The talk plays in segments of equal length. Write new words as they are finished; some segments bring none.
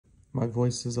My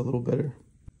voice is a little better.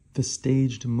 The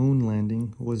staged moon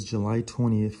landing was July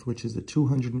 20th, which is the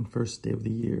 201st day of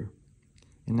the year,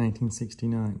 in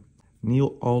 1969.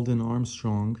 Neil Alden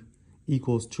Armstrong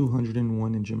equals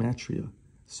 201 in Gematria.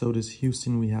 So does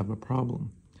Houston, we have a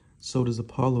problem. So does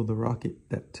Apollo, the rocket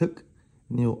that took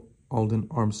Neil Alden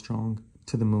Armstrong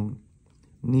to the moon.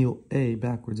 Neil A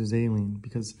backwards is alien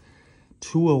because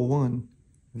 201,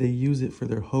 they use it for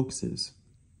their hoaxes.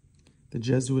 The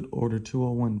Jesuit order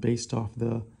 201 based off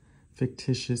the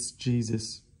fictitious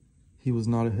Jesus. He was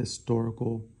not a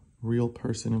historical, real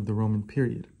person of the Roman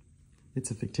period.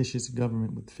 It's a fictitious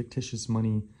government with fictitious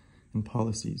money and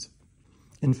policies.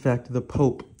 In fact, the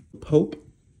Pope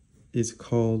is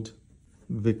called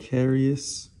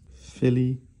Vicarius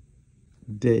Filii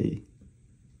Dei.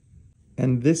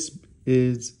 And this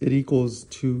is, it equals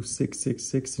to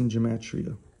 666 in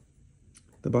Gematria.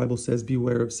 The Bible says,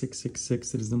 beware of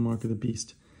 666, it is the mark of the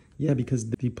beast. Yeah, because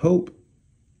the Pope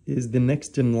is the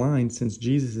next in line since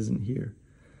Jesus isn't here.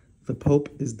 The Pope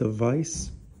is the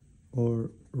vice or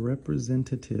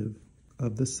representative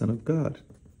of the Son of God.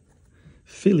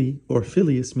 Fili or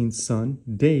filius means son,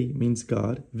 Dei means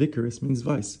God, Vicarus means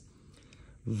vice.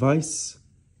 Vice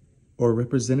or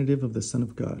representative of the Son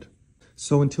of God.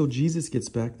 So until Jesus gets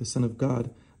back, the Son of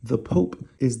God, the Pope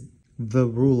is the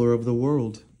ruler of the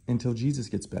world until Jesus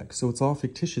gets back. So it's all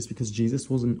fictitious because Jesus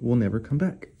will never come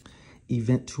back.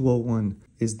 Event 201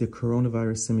 is the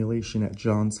coronavirus simulation at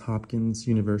Johns Hopkins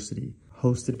University,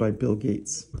 hosted by Bill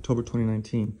Gates, October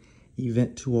 2019.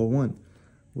 Event 201.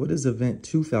 What is Event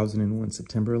 2001,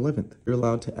 September 11th? You're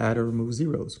allowed to add or remove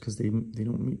zeros because they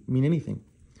don't mean anything.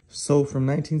 So from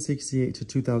 1968 to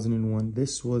 2001,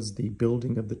 this was the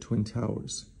building of the Twin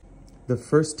Towers. The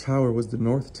first tower was the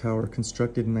North Tower,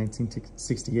 constructed in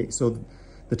 1968. So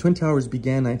the Twin Towers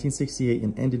began 1968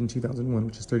 and ended in 2001,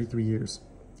 which is 33 years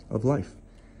of life.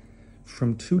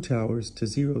 From 2 towers to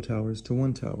 0 towers to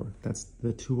 1 tower. That's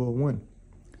the 201.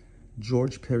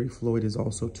 George Perry Floyd is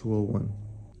also 201.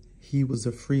 He was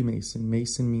a Freemason.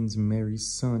 Mason means Mary's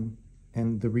son.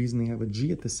 And the reason they have a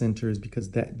G at the center is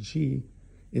because that G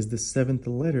is the 7th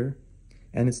letter,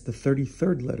 and it's the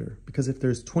 33rd letter. Because if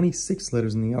there's 26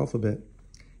 letters in the alphabet,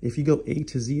 if you go A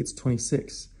to Z, it's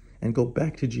 26. And go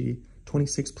back to G,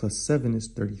 26 plus 7 is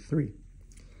 33.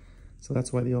 So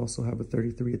that's why they also have a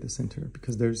 33 at the center,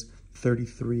 because there's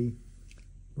 33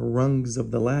 rungs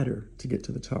of the ladder to get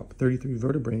to the top, 33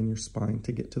 vertebrae in your spine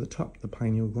to get to the top, the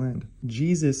pineal gland.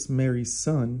 Jesus, Mary's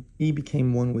son, he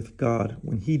became one with God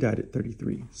when he died at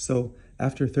 33. So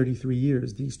after 33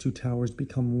 years, these 2 towers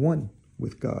become one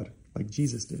with God, like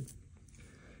Jesus did.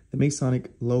 The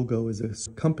Masonic logo is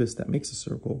a compass that makes a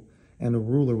circle and a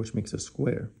ruler which makes a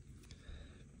square.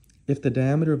 If the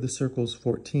diameter of the circle is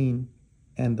 14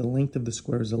 and the length of the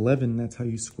square is 11, that's how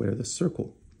you square the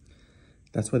circle.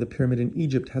 That's why the pyramid in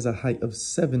Egypt has a height of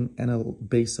 7 and a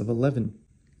base of 11.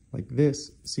 Like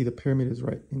this. See, the pyramid is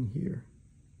right in here.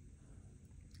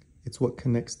 It's what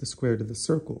connects the square to the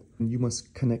circle. And you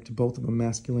must connect both of them,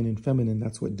 masculine and feminine.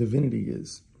 That's what divinity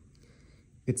is.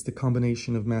 It's the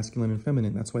combination of masculine and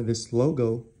feminine. That's why this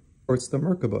logo, or it's the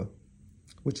Merkaba,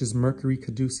 which is Mercury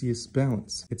Caduceus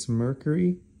balance. It's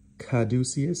Mercury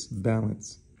Caduceus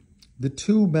balance. The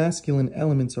 2 masculine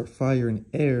elements are fire and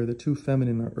air. The 2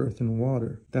 feminine are earth and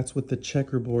water. That's what the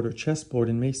checkerboard or chessboard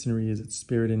in Masonry is. It's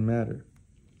spirit and matter.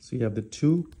 So you have the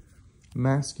 2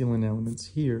 masculine elements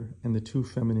here and the 2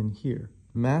 feminine here.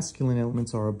 Masculine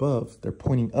elements are above. They're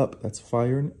pointing up. That's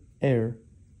fire and air.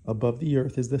 Above the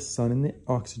earth is the sun and the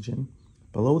oxygen.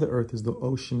 Below the earth is the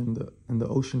ocean and the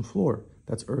ocean floor.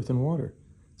 That's earth and water.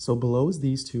 So below is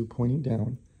these 2 pointing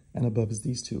down, and above is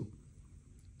these 2.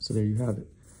 So there you have it.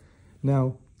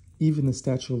 Now, even the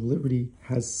Statue of Liberty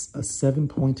has a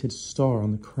 7-pointed star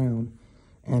on the crown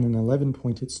and an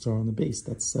 11-pointed star on the base.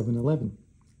 That's 711.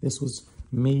 This was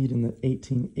made in the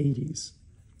 1880s.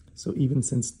 So even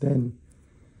since then,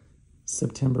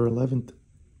 September 11th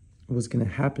was going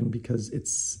to happen because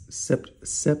it's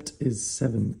sept is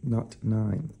 7, not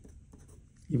 9.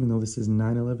 Even though this is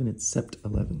 9/11, it's sept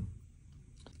 11.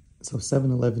 So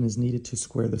 711 is needed to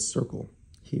square the circle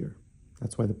here.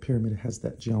 That's why the pyramid has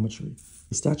that geometry.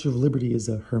 The Statue of Liberty is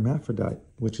a hermaphrodite,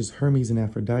 which is Hermes and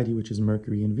Aphrodite, which is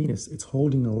Mercury and Venus. It's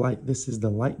holding a light. This is the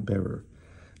light bearer,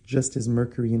 just as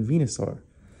Mercury and Venus are.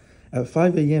 At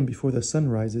 5 a.m. before the sun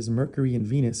rises, Mercury and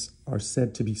Venus are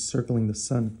said to be circling the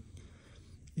sun.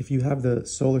 If you have the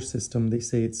solar system, they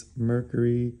say it's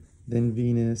Mercury, then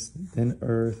Venus, then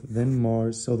Earth, then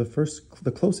Mars. So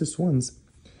the closest ones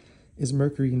is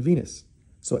Mercury and Venus.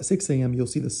 So at 6 a.m. you'll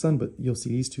see the sun, but you'll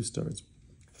see these 2 stars.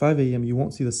 5 a.m. you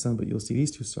won't see the sun, but you'll see these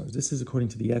 2 stars. This is according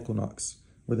to the equinox,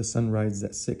 where the sun rises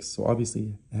at 6. So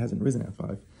obviously it hasn't risen at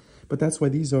 5. But that's why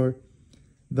these are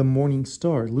the morning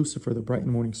star, Lucifer, the bright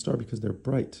morning star, because they're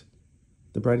bright.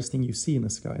 The brightest thing you see in the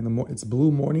sky. And it's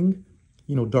blue morning,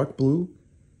 you know, dark blue,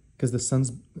 because the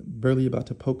sun's barely about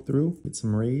to poke through. Get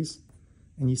some rays,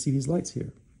 and you see these lights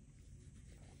here.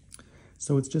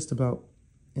 So it's just about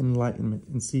enlightenment,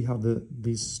 and see how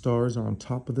these stars are on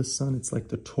top of the sun. It's like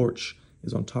the torch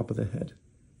is on top of the head.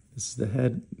 This is the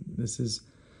head.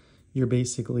 You're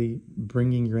basically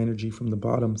bringing your energy from the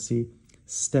bottom. See,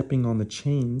 stepping on the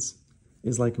chains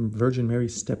is like Virgin Mary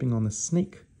stepping on the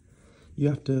snake. You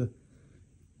have to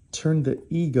turn the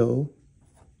ego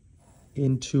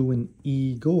into an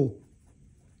eagle.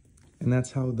 And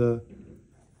that's how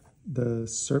the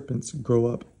serpents grow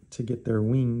up to get their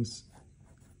wings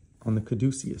on the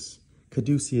caduceus.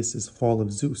 Caduceus is fall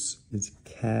of Zeus. It's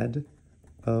cad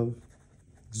of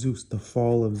Zeus, the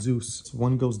fall of Zeus. So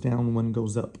one goes down, one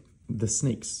goes up. The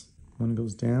snakes. One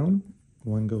goes down,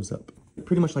 one goes up.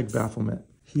 Pretty much like Baphomet.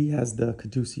 He has the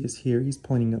caduceus here. He's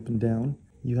pointing up and down.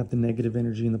 You have the negative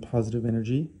energy and the positive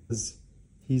energy.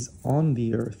 He's on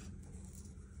the earth.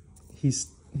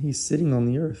 He's sitting on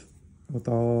the earth with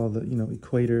all the, you know,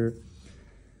 equator.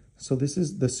 So this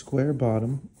is the square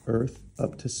bottom, earth,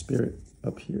 up to spirit,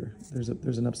 up here.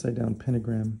 There's an upside down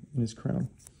pentagram in his crown.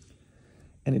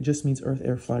 And it just means earth,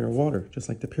 air, fire, water, just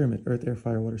like the pyramid, earth, air,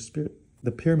 fire, water, spirit.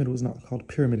 The pyramid was not called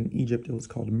pyramid in Egypt. It was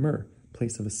called Mer,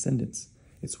 place of ascendance.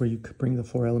 It's where you bring the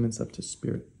 4 elements up to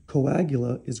spirit.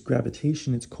 Coagula is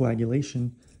gravitation, it's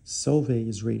coagulation. Solve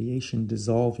is radiation,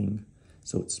 dissolving,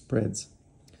 so it spreads.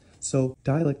 So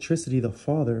dielectricity, the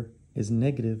father, is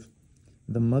negative.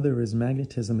 The mother is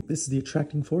magnetism. This is the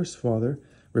attracting force, father.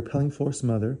 Repelling force,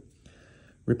 mother.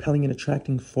 Repelling and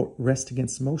attracting rest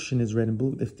against motion is red and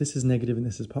blue. If this is negative and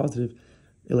this is positive,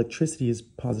 electricity is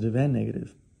positive and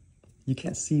negative. You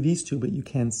can't see these two, but you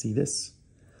can see this.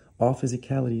 All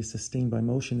physicality is sustained by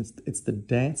motion. It's the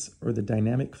dance or the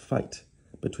dynamic fight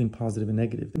between positive and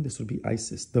negative. And this would be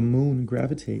Isis. The moon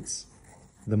gravitates.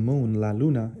 The moon, La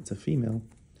Luna, it's a female.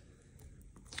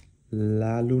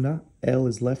 La Luna, L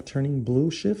is left turning blue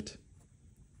shift.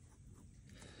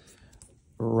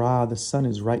 Ra, the sun,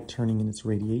 is right turning in its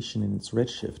radiation and its red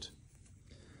shift.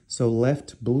 So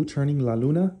left blue turning La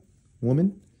Luna,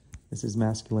 woman. This is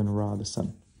masculine, Ra, the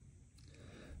sun.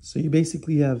 So you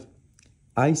basically have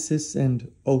Isis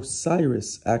and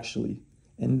Osiris, actually,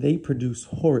 and they produce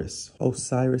Horus.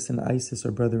 Osiris and Isis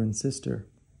are brother and sister.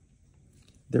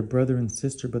 They're brother and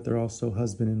sister, but they're also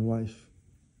husband and wife.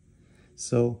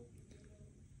 So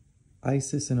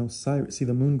Isis and Osiris, see,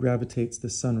 the moon gravitates, the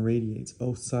sun radiates.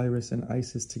 Osiris and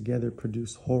Isis together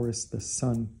produce Horus, the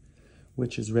sun,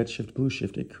 which is red shift, blue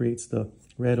shift. It creates the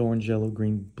red, orange, yellow,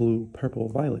 green, blue, purple,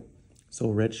 violet. So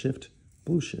red shift,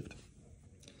 blue shift.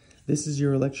 This is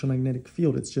your electromagnetic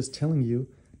field. It's just telling you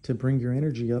to bring your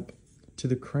energy up to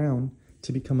the crown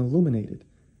to become illuminated.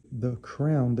 The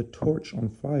crown, the torch on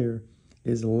fire,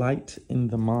 is light in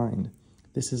the mind.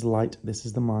 This is light. This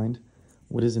is the mind.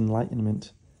 What is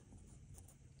enlightenment?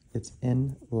 It's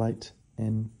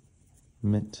enlightenment.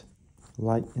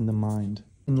 Light in the mind.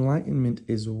 Enlightenment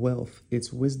is wealth.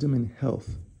 It's wisdom and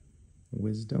health.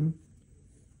 Wisdom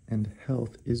and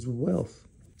health is wealth.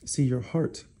 See, your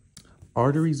heart.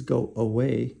 Arteries go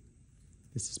away.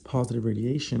 This is positive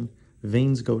radiation.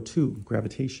 Veins go to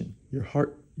gravitation. Your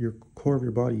heart, your core of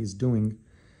your body is doing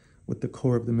what the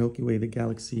core of the Milky Way, the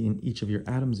galaxy, and each of your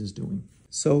atoms is doing.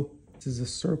 So this is a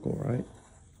circle, right?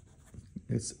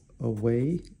 It's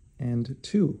away and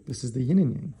to. This is the yin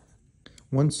and yang.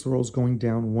 One swirl is going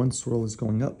down, one swirl is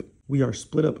going up. We are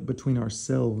split up between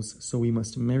ourselves, so we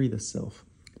must marry the self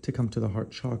to come to the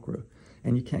heart chakra.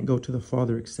 And you can't go to the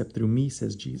Father except through me,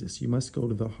 says Jesus. You must go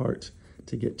to the heart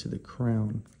to get to the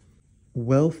crown.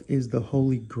 Wealth is the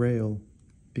holy grail,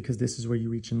 because this is where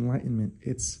you reach enlightenment.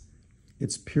 It's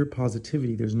pure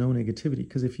positivity. There's no negativity.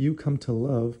 Because if you come to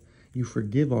love, you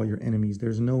forgive all your enemies.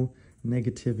 There's no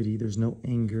negativity. There's no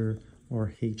anger or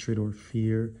hatred or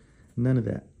fear. None of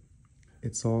that.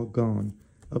 It's all gone.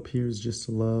 Up here is just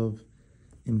love,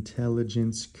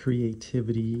 intelligence,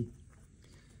 creativity,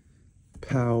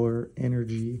 power,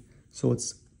 energy. So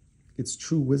it's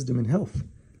true wisdom and health.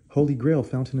 Holy Grail,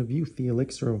 fountain of youth, the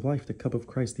elixir of life, the cup of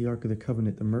Christ, the ark of the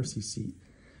covenant, the mercy seat,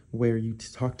 where you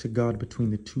talk to God between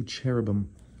the 2 cherubim,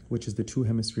 which is the 2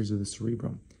 hemispheres of the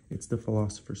cerebrum. It's the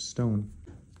philosopher's stone.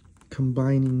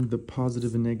 Combining the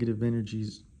positive and negative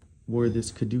energies, where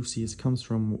this caduceus comes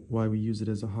from, why we use it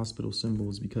as a hospital symbol,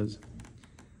 is because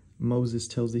Moses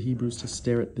tells the Hebrews to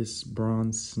stare at this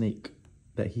bronze snake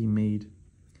that he made.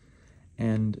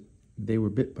 And they were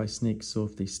bit by snakes, so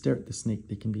if they stare at the snake,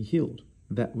 they can be healed.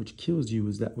 that which kills you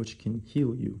is that which can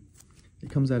heal you. It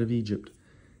comes out of Egypt.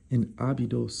 In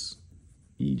Abydos,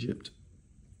 Egypt,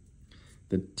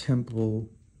 the temple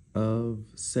of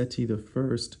Seti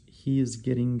I, he is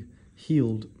getting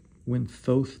healed when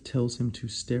Thoth tells him to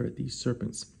stare at these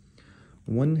serpents.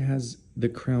 One has the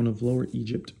crown of Lower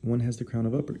Egypt, one has the crown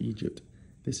of Upper Egypt.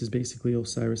 This is basically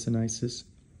Osiris and Isis,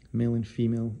 male and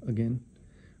female again,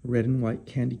 red and white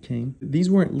candy cane. These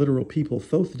weren't literal people.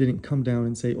 Thoth didn't come down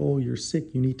and say, oh, you're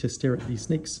sick, you need to stare at these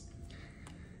snakes.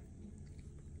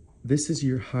 This is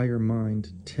your higher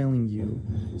mind telling you.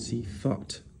 See,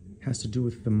 thought has to do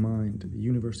with the mind. The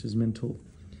universe is mental.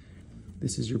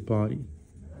 This is your body.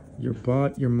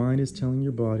 Your mind is telling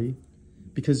your body,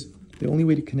 because the only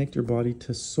way to connect your body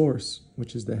to source,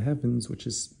 which is the heavens, which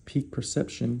is peak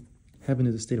perception, heaven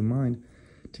is a state of mind,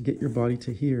 to get your body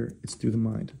to hear, it's through the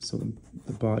mind. So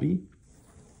the body,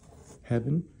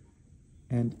 heaven,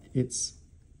 and it's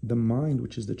the mind,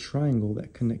 which is the triangle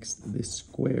that connects this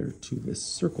square to this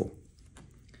circle.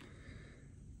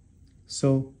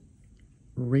 So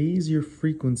raise your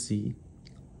frequency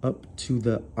up to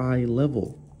the eye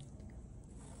level.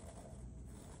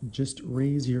 Just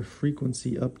raise your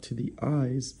frequency up to the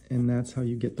eyes, and that's how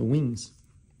you get the wings.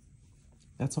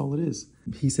 That's all it is.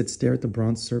 He said, stare at the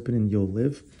bronze serpent and you'll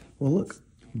live. Well, look,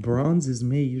 bronze is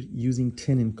made using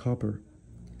tin and copper.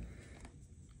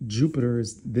 Jupiter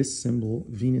is this symbol.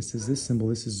 Venus is this symbol.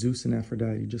 This is Zeus and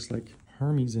Aphrodite, just like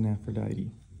Hermes and Aphrodite.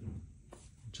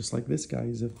 Just like this guy,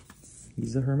 he's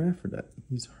a hermaphrodite.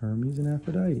 He's Hermes and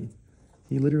Aphrodite.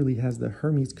 He literally has the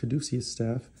Hermes caduceus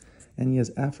staff, and he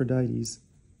has Aphrodite's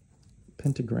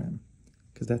pentagram,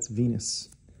 because that's Venus.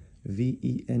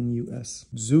 V-E-N-U-S.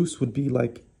 Zeus would be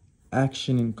like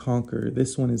action and conquer.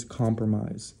 This one is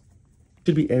compromise.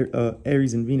 Should be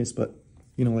Aries and Venus, but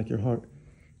you know, like your heart.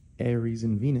 Aries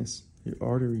and Venus. Your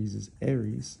arteries is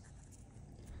Aries.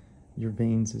 Your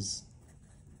veins is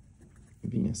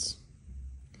Venus.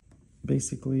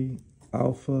 Basically,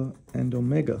 Alpha and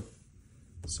Omega.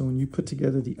 So when you put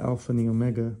together the Alpha and the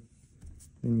Omega,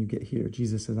 then you get here.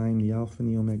 Jesus says, I am the Alpha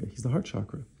and the Omega. He's the heart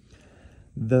chakra.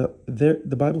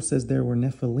 The Bible says there were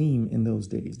Nephilim in those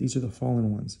days. These are the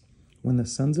fallen ones. When the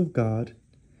sons of God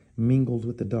mingled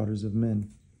with the daughters of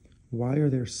men. Why are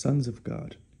there sons of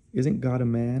God? Isn't God a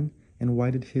man? And why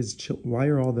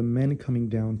are all the men coming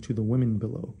down to the women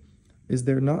below? Is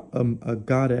there not a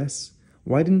goddess?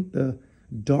 Why didn't the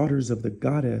daughters of the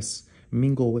goddess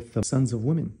mingle with the sons of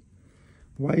women?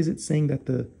 Why is it saying that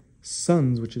the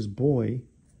sons, which is boy,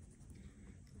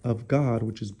 of God,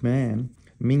 which is man,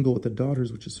 mingle with the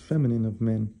daughters, which is feminine, of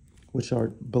men, which are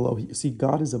below? See,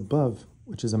 God is above,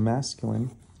 which is a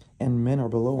masculine, and men are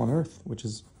below on earth, which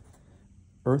is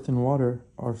earth and water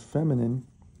are feminine,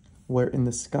 where in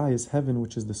the sky is heaven,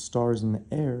 which is the stars and the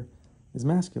air, is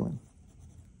masculine.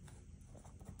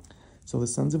 So the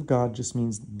sons of God just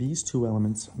means these two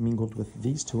elements mingled with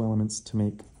these two elements to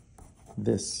make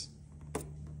this.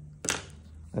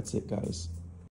 That's it, guys.